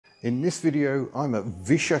In this video, I'm at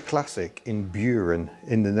Visscher Classique in Buren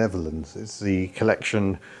in the Netherlands. It's the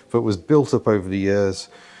collection that was built up over the years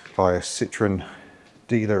by a Citroën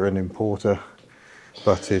dealer and importer,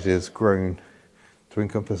 but it has grown to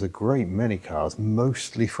encompass a great many cars,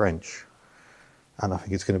 mostly French. And I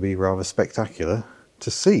think it's going to be rather spectacular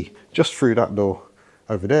to see. Just through that door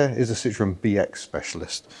over there is a Citroën BX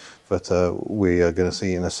specialist that we are going to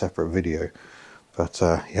see in a separate video. But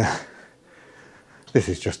yeah. This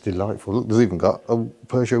is just delightful. Look, there's even got a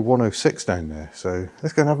Peugeot 106 down there. So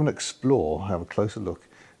let's go and have an explore, have a closer look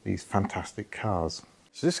at these fantastic cars.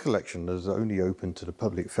 So this collection has only opened to the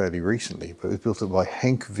public fairly recently, but it was built up by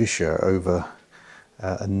Henk Visscher over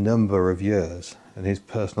a number of years. And his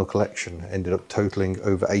personal collection ended up totaling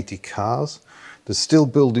over 80 cars. There's still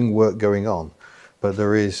building work going on, but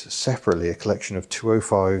there is separately a collection of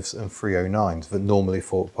 205s and 309s that normally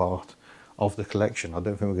form part of the collection. I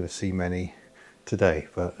don't think we're going to see many today,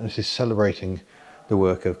 but this is celebrating the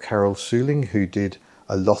work of Karel Suling, who did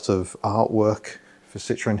a lot of artwork for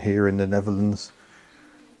Citroën here in the Netherlands.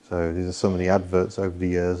 So these are some of the adverts over the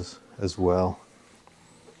years as well.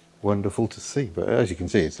 Wonderful to see, but as you can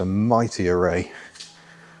see, it's a mighty array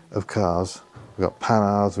of cars. We've got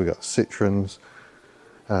Panhards, we've got Citroëns,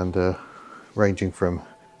 and ranging from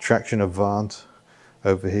Traction Avant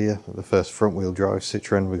over here, the first front wheel drive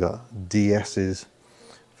Citroën. We've got DS's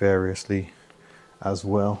variously as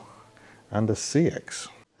well, and a CX.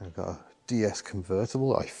 I've got a DS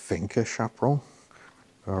convertible, I think a Chaperon.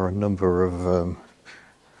 There are a number of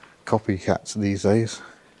copycats these days.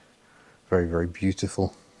 Very, very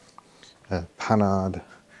beautiful. Panhard,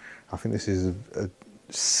 I think this is a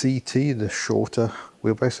CT, the shorter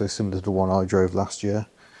wheelbase, so similar to the one I drove last year.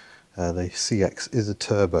 The CX is a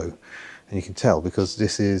turbo, and you can tell because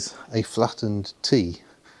this is a flattened T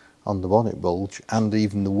on the bonnet bulge, and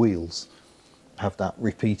even the wheels have that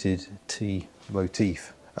repeated T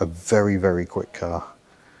motif. A very, very quick car.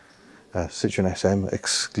 Citroën SM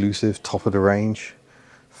exclusive, top of the range,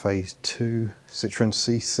 phase 2 Citroën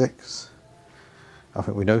C6. I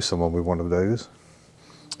think we know someone with one of those.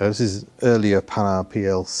 This is earlier Panhard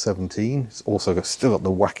PL17. It's also still got the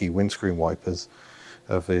wacky windscreen wipers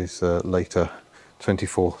of his later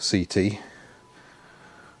 24 CT.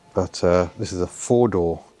 But this is a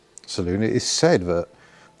 4-door saloon. It is said that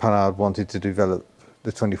Panhard wanted to develop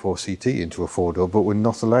the 24 CT into a 4-door, but were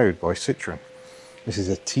not allowed by Citroën. This is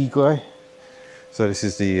a Tigre, so this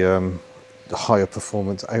is the higher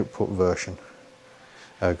performance output version.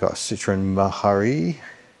 Got a Citroën Mahari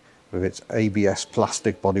with its ABS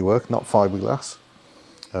plastic bodywork, not fiberglass.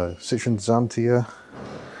 Citroën Xantia,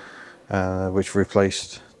 which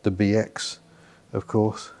replaced the BX, of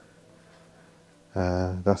course.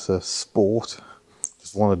 That's a Sport.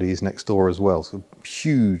 There's one of these next door as well. So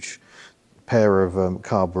huge pair of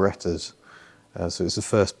carburetors. So it's the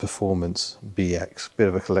first performance BX, bit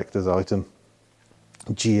of a collector's item.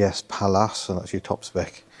 GS Palace, and that's your top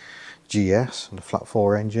spec GS, and the flat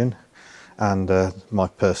 4 engine. And my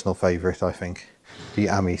personal favourite, I think, the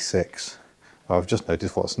AMI 6. I've just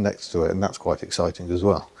noticed what's next to it, and that's quite exciting as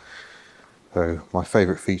well. So my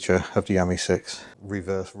favourite feature of the AMI 6,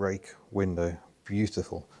 reverse rake window,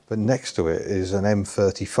 beautiful. But next to it is an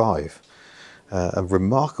M35, a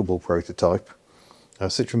remarkable prototype.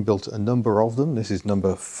 Citroën built a number of them. This is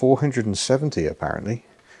number 470 apparently.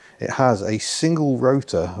 It has a single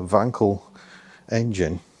rotor Wankel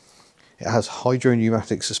engine. It has hydro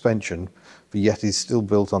pneumatic suspension, but yet is still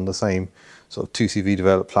built on the same sort of 2CV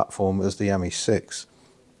developed platform as the AMI 6.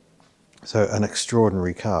 So an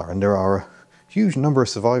extraordinary car, and there are a huge number of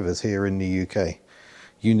survivors here in the UK.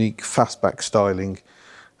 Unique fastback styling.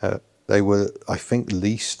 They were, I think,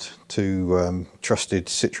 leased to trusted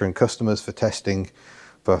Citroën customers for testing,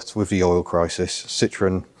 but with the oil crisis,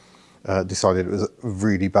 Citroën decided it was a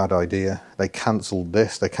really bad idea. They cancelled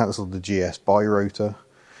this, they cancelled the GS bi-rotor,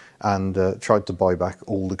 and tried to buy back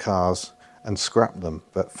all the cars and scrap them.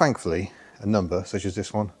 But thankfully, a number, such as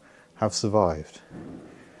this one, have survived.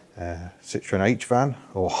 Citroën H-Van,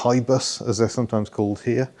 or Hybus as they're sometimes called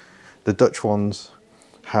here. The Dutch ones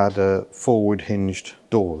had forward hinged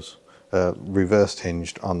doors, reversed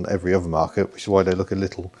hinged on every other market, which is why they look a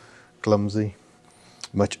little clumsy.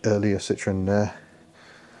 Much earlier Citroën there,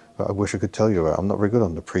 but I wish I could tell you about. I'm not very good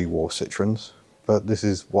on the pre-war Citroëns, but this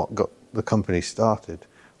is what got the company started.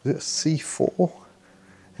 Was it a C4?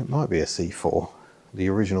 It might be a C4, the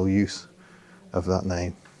original use of that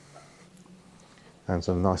name. And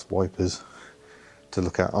some nice wipers to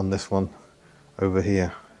look at on this one over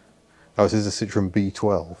here. Oh, this is a Citroën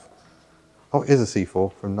B12. Oh, it is a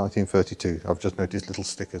C4 from 1932. I've just noticed little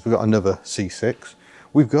stickers. We've got another C6.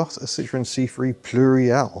 We've got a Citroën C3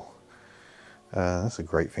 Pluriel. That's a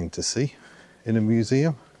great thing to see in a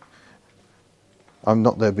museum. I'm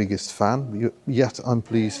not their biggest fan, yet I'm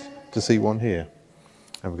pleased to see one here.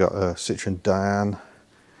 And we've got a Citroën Diane,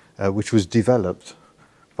 which was developed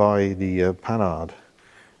by the Panhard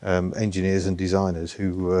engineers and designers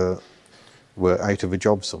who were out of a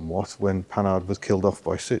job somewhat when Panhard was killed off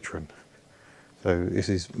by Citroën. So this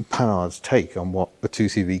is Panhard's take on what a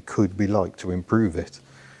 2CV could be like to improve it.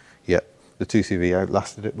 Yet the 2CV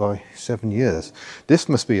outlasted it by 7 years. This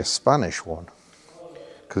must be a Spanish one,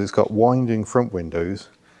 because it's got winding front windows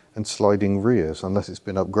and sliding rears, unless it's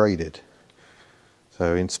been upgraded.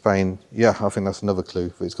 So in Spain, yeah, I think that's another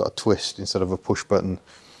clue, but it's got a twist instead of a push button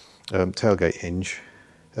tailgate hinge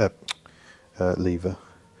lever.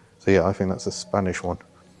 So yeah, I think that's a Spanish one.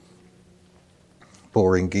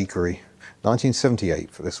 Boring geekery. 1978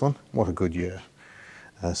 for this one. What a good year.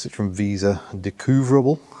 Citroën Visa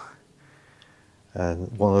Découvrable.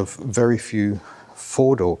 One of very few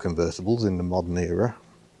four-door convertibles in the modern era.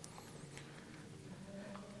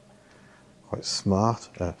 Quite smart.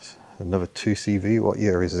 Another 2CV. What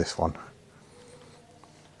year is this one?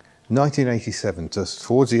 1987, just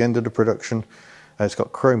towards the end of the production. It's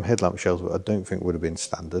got chrome headlamp shells, but I don't think would have been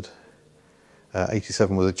standard.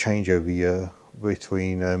 87 was a changeover year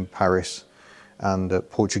between Paris and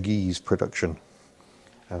Portuguese production.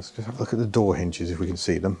 Let's just have a look at the door hinges if we can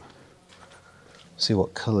see them. See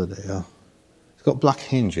what colour they are. It's got black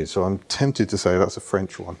hinges, so I'm tempted to say that's a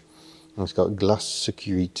French one. And it's got glace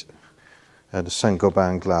sécurité, the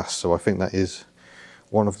Saint-Gobain glass, so I think that is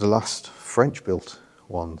one of the last French-built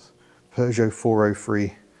ones. Peugeot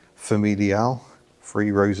 403 Familiale,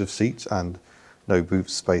 3 rows of seats and no boot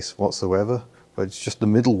space whatsoever. But it's just the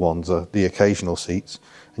middle ones are the occasional seats,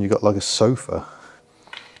 and you've got like a sofa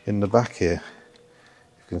in the back here.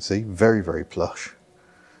 You can see, very, very plush.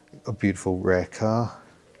 A beautiful rare car,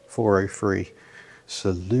 403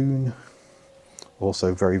 Saloon,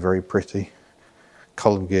 also very, very pretty.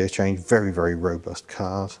 Column gear change, very, very robust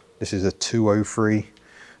cars. This is a 203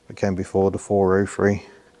 that came before the 403.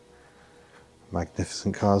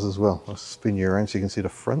 Magnificent cars as well. I'll spin you around so you can see the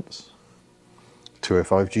fronts.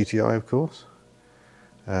 205 GTI, of course.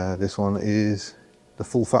 This one is the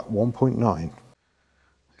full fat 1.9. Look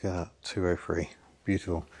at that, 203,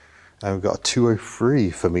 beautiful. And we've got a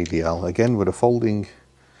 203 Familiale, again with a folding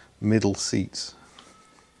middle seats.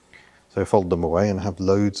 So fold them away and have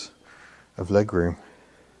loads of legroom.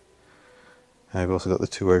 And we've also got the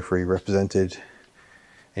 203 represented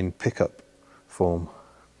in pickup form.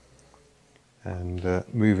 And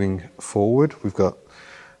moving forward, we've got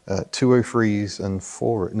 203s and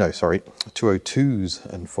 202s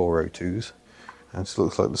and 402s. And this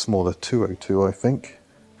looks like the smaller 202, I think.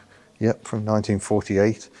 Yep, from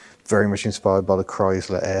 1948. Very much inspired by the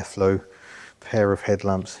Chrysler Airflow. Pair of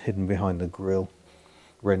headlamps hidden behind the grille,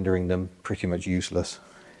 rendering them pretty much useless.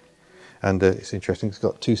 And it's interesting, it's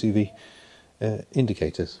got 2CV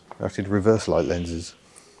indicators, actually reverse light lenses.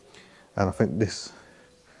 And I think this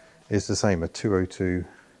is the same, a 202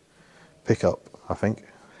 pickup, I think.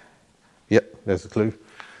 Yep, there's the clue.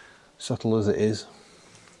 Subtle as it is.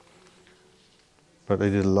 But they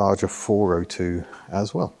did a larger 402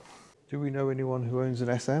 as well. Do we know anyone who owns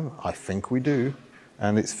an SM? I think we do.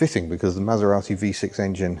 And it's fitting because the Maserati V6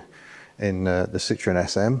 engine in the Citroën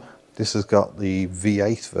SM, this has got the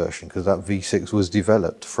V8 version because that V6 was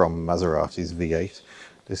developed from Maserati's V8.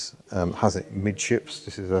 This has it midships.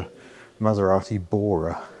 This is a Maserati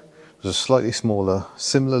Bora. There's a slightly smaller,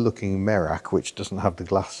 similar looking Merak, which doesn't have the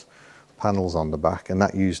glass panels on the back, and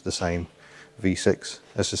that used the same V6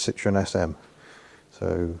 as the Citroën SM.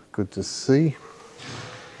 So good to see.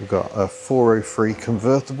 We've got a 403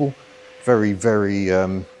 convertible, very, very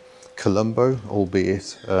Colombo,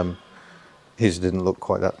 albeit his didn't look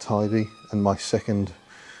quite that tidy. And my second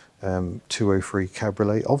 203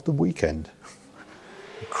 Cabriolet of the weekend.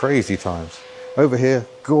 Crazy times. Over here,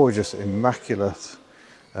 gorgeous, immaculate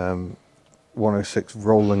 106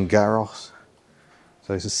 Roland Garros.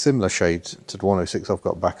 So it's a similar shade to the 106 I've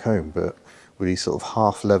got back home, but with these sort of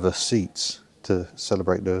half leather seats to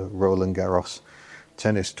celebrate the Roland Garros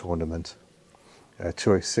tennis tournament.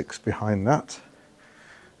 206 behind that,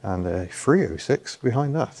 and a 306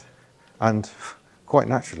 behind that, and quite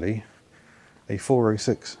naturally a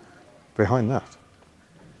 406 behind that.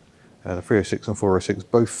 The 306 and 406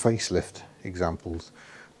 both facelift examples.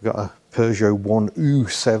 We've got a Peugeot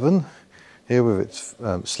 1U7 here with its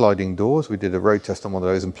sliding doors. We did a road test on one of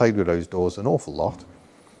those and played with those doors an awful lot.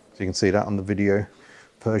 So you can see that on the video.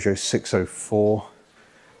 Peugeot 604,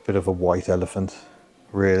 bit of a white elephant,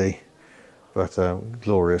 really, but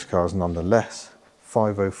glorious cars nonetheless.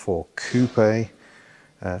 504 Coupe,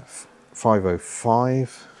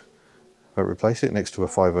 505, but replace it next to a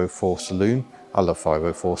 504 Saloon. I love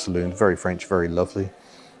 504 Saloon, very French, very lovely.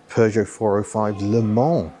 Peugeot 405 Le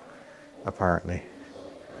Mans, apparently.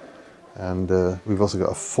 And we've also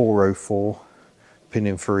got a 404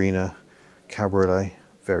 Pininfarina Cabriolet,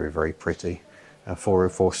 very, very pretty. A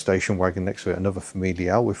 404 station wagon next to it, another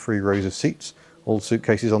Familial with 3 rows of seats, all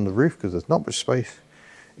suitcases on the roof because there's not much space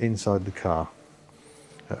inside the car.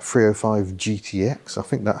 305 GTX, I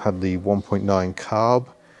think that had the 1.9 carb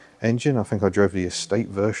engine. I think I drove the estate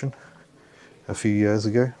version a few years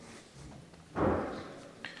ago.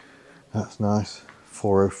 That's nice.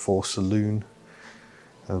 404 Saloon,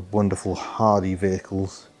 wonderful hardy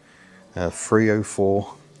vehicles.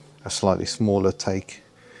 304, a slightly smaller take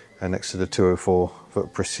next to the 204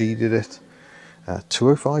 that preceded it.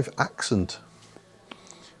 205 Accent,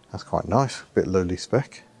 that's quite nice, bit lowly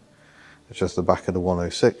spec. It's just the back of the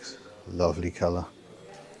 106, lovely colour.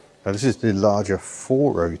 Now this is the larger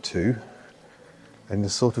 402 and the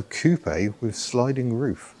sort of coupe with sliding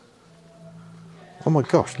roof. Oh my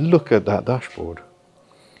gosh, look at that dashboard.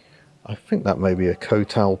 I think that may be a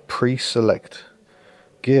Kotal pre-select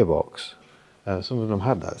gearbox. Some of them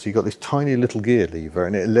had that. So you've got this tiny little gear lever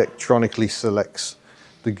and it electronically selects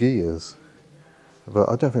the gears. But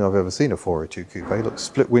I don't think I've ever seen a 402 coupe. Look,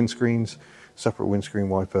 split windscreens, separate windscreen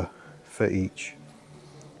wiper for each.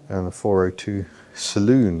 And the 402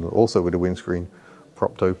 Saloon, also with a windscreen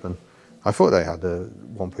propped open. I thought they had a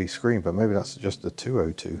one-piece screen, but maybe that's just the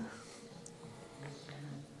 202.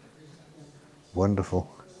 Wonderful.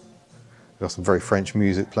 Got some very French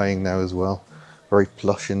music playing now as well. Very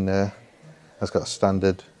plush in there. It's got a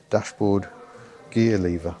standard dashboard gear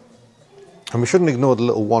lever. And we shouldn't ignore the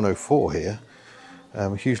little 104 here.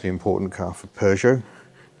 A hugely important car for Peugeot.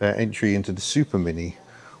 Their entry into the Super Mini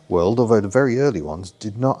world, although the very early ones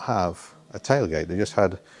did not have a tailgate. They just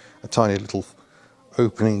had a tiny little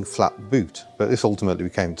opening flat boot. But this ultimately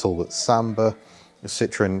became Talbot Samba, the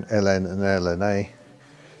Citroën LN and LNA.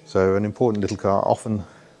 So an important little car, often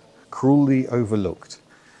cruelly overlooked.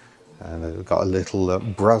 And we've got a little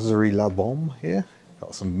Brasserie La Bombe here.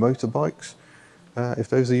 Got some motorbikes, if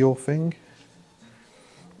those are your thing.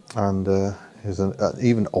 And here's an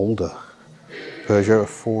even older Peugeot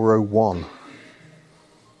 401.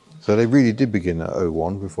 So they really did begin at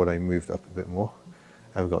 01 before they moved up a bit more.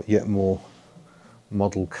 And we've got yet more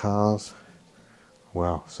model cars.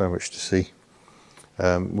 Wow, so much to see.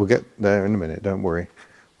 We'll get there in a minute, don't worry.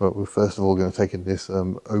 But we're first of all going to take in this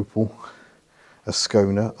Opel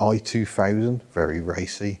Ascona i2000, very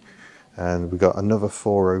racy. And we've got another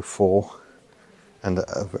 404 and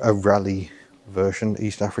a rally version,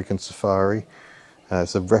 East African Safari.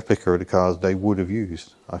 It's a replica of the cars they would have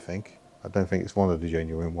used, I think. I don't think it's one of the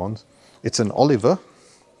genuine ones. It's an Oliver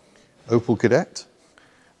Opel Kadett,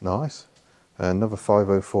 nice. Another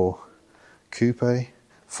 504 coupe,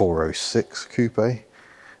 406 coupe,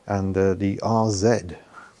 and the RZ.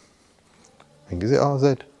 I think, is it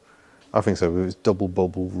RZ? I think so, with its double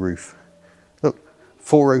bubble roof. Look,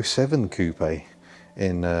 407 coupe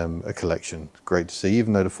in a collection, great to see,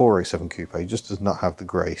 even though the 407 coupe just does not have the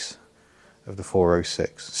grace of the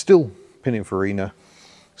 406. Still Pininfarina,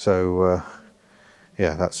 so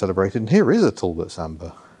yeah, that's celebrated. And here is a Talbot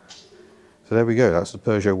Samba. So there we go, that's the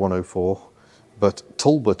Peugeot 104, but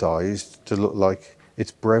Talbotized to look like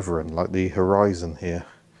its brethren, like the Horizon here.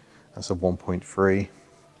 That's a 1.3.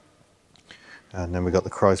 And then we got the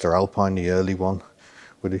Chrysler Alpine, the early one,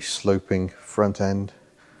 with a sloping front end,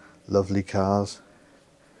 lovely cars.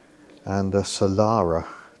 And a Solara,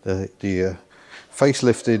 the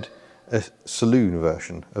facelifted saloon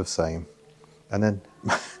version of same. And then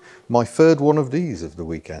my third one of these of the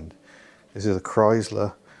weekend. This is a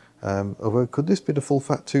Chrysler. Although could this be the full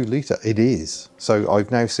fat 2 litre? It is. So I've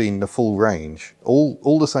now seen the full range,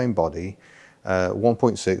 all the same body,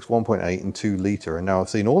 1.6, 1.8 and 2 litre, and now I've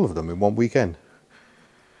seen all of them in one weekend.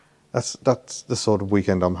 That's the sort of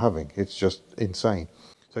weekend I'm having. It's just insane.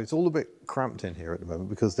 So it's all a bit cramped in here at the moment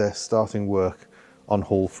because they're starting work on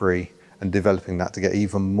Hall 3 and developing that to get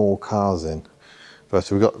even more cars in. But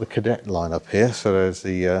we've got the Kadett line up here. So there's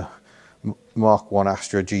the Mark 1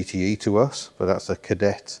 Astra GTE to us, but that's a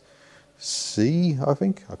Kadett C, I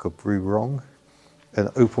think. I could be wrong. An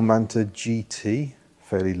Opel Manta GT,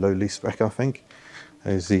 fairly lowly spec, I think.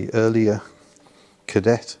 There's the earlier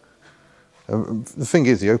Kadett. The thing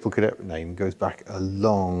is, the Opel Kadett name goes back a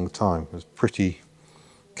long time. It was pretty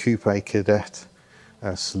coupe Kadett,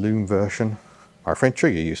 saloon version. My friend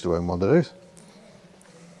Trigger used to own one of those.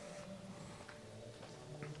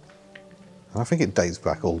 And I think it dates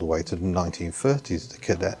back all the way to the 1930s, the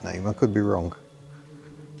Kadett name. I could be wrong.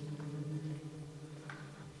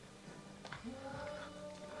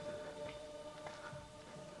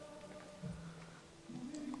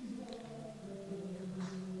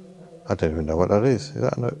 I don't even know what that is. Is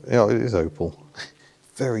that yeah, it is opal.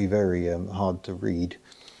 Very, very hard to read.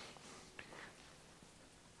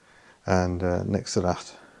 And next to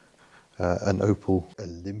that, an opal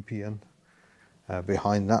Olympian.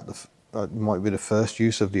 Behind that, that might be the first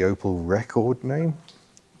use of the opal record name.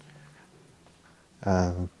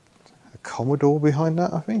 And a Commodore behind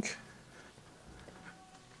that, I think.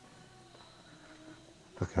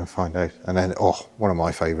 I can find out. And then, oh, one of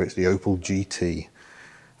my favourites, the Opal GT.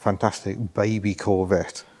 Fantastic baby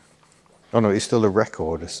Corvette. Oh no, it's still a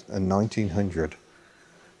record, it's a 1900.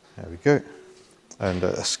 There we go. And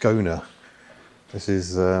a Skona. This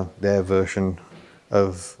is their version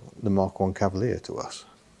of the Mark I Cavalier to us.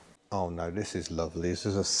 Oh no, this is lovely. This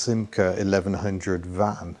is a Simca 1100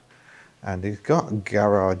 van. And it's got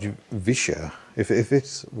garage Visscher. If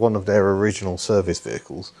it's one of their original service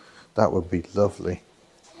vehicles, that would be lovely.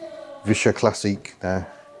 Visscher Classique now.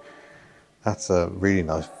 That's really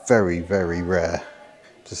nice. Very, very rare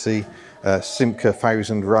to see. Simca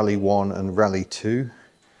 1000 Rally 1 and Rally 2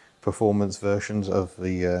 performance versions of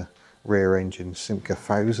the rear engine Simca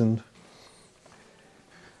 1000.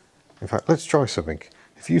 In fact, let's try something.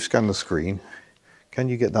 If you scan the screen, can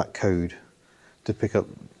you get that code to pick up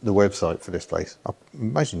the website for this place? I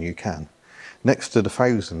imagine you can. Next to the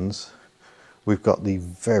thousands, we've got the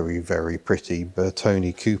very, very pretty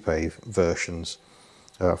Bertone coupe versions.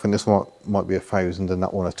 I think this one might be 1000 and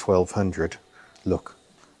that one a 1200. Look,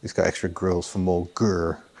 it's got extra grills for more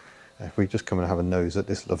grrr. If we just come and have a nose at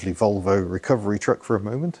this lovely Volvo recovery truck for a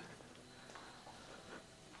moment.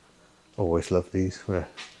 Always love these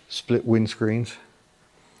split windscreens.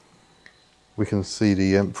 We can see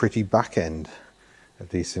the pretty back end of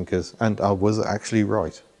these Simcas, and I was actually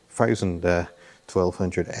right. 1000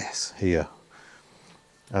 1200S here,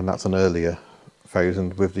 and that's an earlier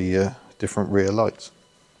 1000 with the different rear lights.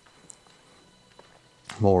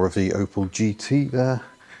 More of the Opal GT there.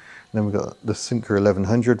 Then we've got the Simca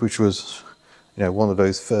 1100, which was, you know, one of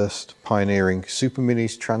those first pioneering super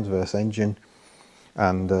minis, transverse engine,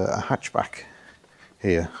 and a hatchback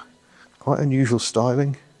here. Quite unusual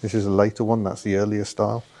styling. This is a later one, that's the earlier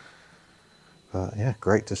style. But yeah,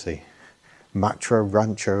 great to see. Matra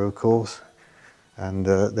Rancho, of course. And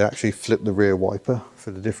they actually flip the rear wiper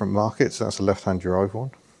for the different markets. That's a left-hand drive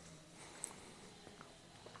one.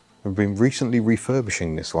 We've been recently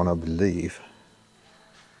refurbishing this one, I believe.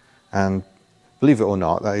 And believe it or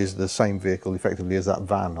not, that is the same vehicle effectively as that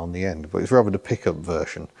van on the end, but it's rather the pickup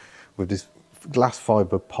version with this glass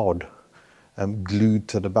fibre pod glued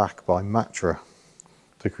to the back by Matra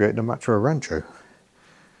to create the Matra Rancho.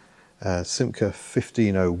 Simca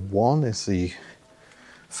 1501 is the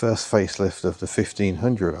first facelift of the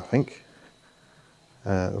 1500, I think.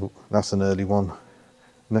 That's an early one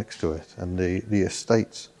next to it. And the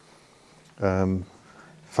estates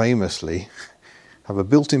famously have a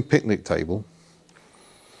built-in picnic table,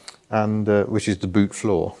 and which is the boot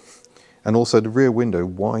floor, and also the rear window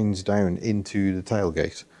winds down into the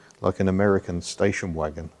tailgate like an American station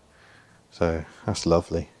wagon. So that's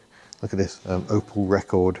lovely. Look at this Opal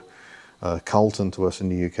record, Carlton to us in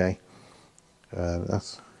the UK.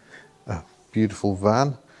 That's a beautiful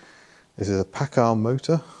van. This is a Packard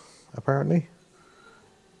motor, apparently.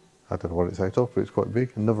 I don't know what it's out of, but it's quite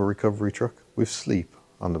big. Another recovery truck with sleep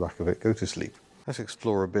on the back of it. Go to sleep. Let's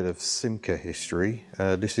explore a bit of Simca history.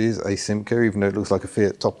 This is a Simca, even though it looks like a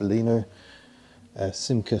Fiat Topolino.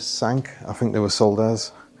 Simca Sank, I think they were sold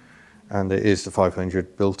as. And it is the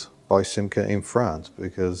 500 built by Simca in France,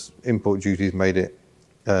 because import duties made it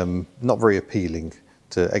not very appealing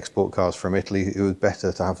to export cars from Italy. It was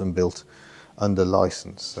better to have them built under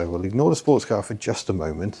license. So we'll ignore the sports car for just a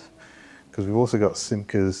moment, because we've also got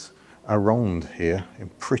Simca's Aronde here in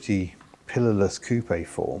pretty pillarless coupe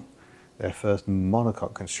form. Their first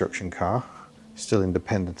monocoque construction car, still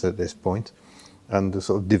independent at this point, and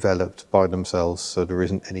sort of developed by themselves, so there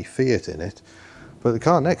isn't any Fiat in it. But the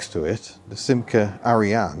car next to it, the Simca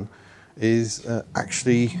Ariane, is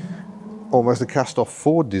actually almost a cast-off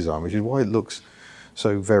Ford design, which is why it looks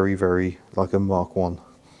so very, very like a Mark I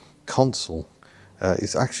console.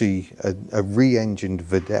 It's actually a re-engined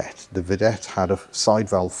Vedette. The Vedette had a side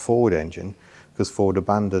valve Ford engine because Ford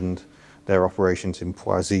abandoned their operations in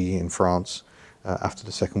Poissy in France after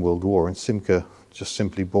the Second World War, and Simca just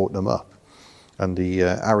simply bought them up. And the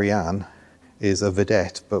Ariane is a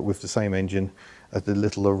Vedette, but with the same engine as the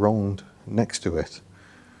little Aronde next to it.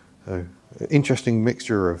 So, interesting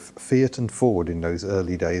mixture of Fiat and Ford in those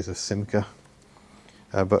early days of Simca.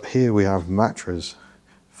 But here we have Matra's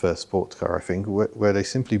first sports car, I think, where they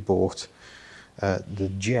simply bought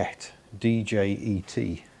the Jet,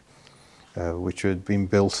 DJET, which had been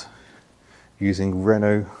built using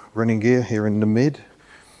Renault running gear here in the mid.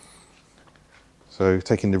 So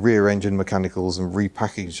taking the rear engine mechanicals and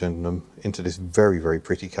repackaging them into this very, very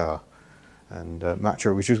pretty car. And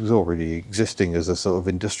Matra, which was already existing as a sort of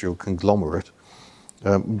industrial conglomerate,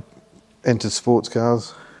 entered sports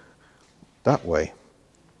cars that way.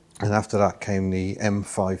 And after that came the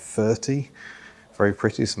M530, very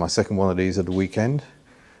pretty. It's my second one of these at the weekend.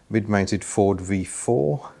 Mid-mounted Ford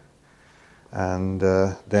V4, and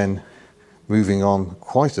then moving on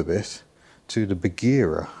quite a bit to the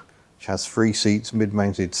Bagheera, which has 3 seats,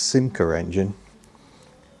 mid-mounted Simca engine,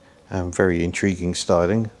 and very intriguing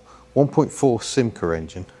styling. 1.4 Simca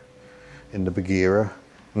engine in the Bagheera,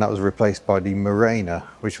 and that was replaced by the Morena,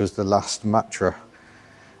 which was the last Matra.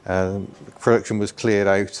 Production was cleared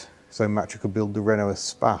out so Matra could build the Renault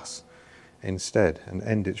Espace instead and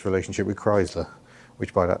end its relationship with Chrysler,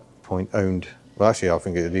 which by that point owned, well actually I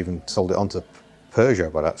think it had even sold it on to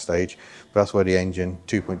Peugeot by that stage, but that's where the engine,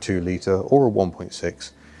 2.2 litre or a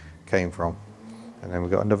 1.6, came from. And then we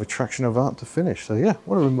got another Traction Avant to finish. So yeah,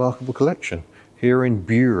 what a remarkable collection here in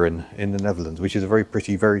Buren in the Netherlands, which is a very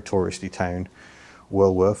pretty, very touristy town,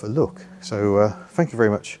 well worth a look. So thank you very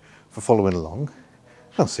much for following along.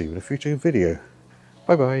 I'll see you in a future video.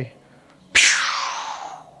 Bye bye.